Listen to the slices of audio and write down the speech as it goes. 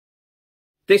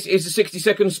This is the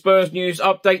 60-second Spurs news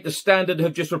update. The Standard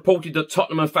have just reported that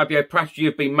Tottenham and Fabio Paratici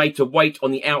have been made to wait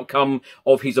on the outcome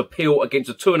of his appeal against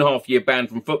a 2.5-year ban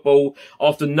from football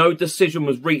after no decision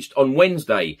was reached on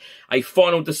Wednesday. A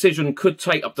final decision could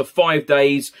take up to 5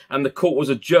 days, and the court was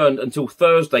adjourned until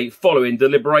Thursday following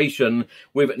deliberation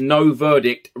with no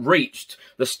verdict reached.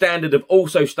 The Standard have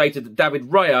also stated that David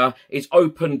Raya is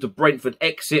open to Brentford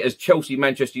exit as Chelsea,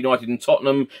 Manchester United and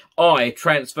Tottenham eye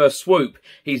transfer swoop.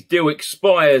 His deal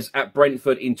expires at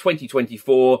Brentford in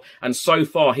 2024, and so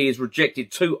far he has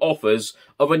rejected 2 offers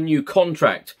of a new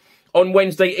contract. On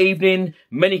Wednesday evening,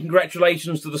 many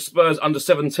congratulations to the Spurs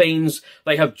under-17s.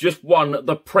 They have just won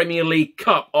the Premier League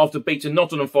Cup after beating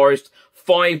Nottingham Forest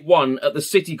 5-1 at the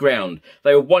City Ground.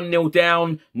 They were 1-0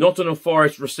 down, Nottingham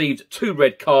Forest received 2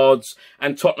 red cards,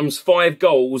 and Tottenham's 5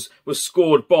 goals were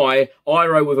scored by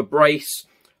Iro with a brace,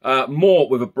 Moore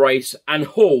with a brace, and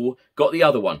Hall got the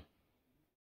other one.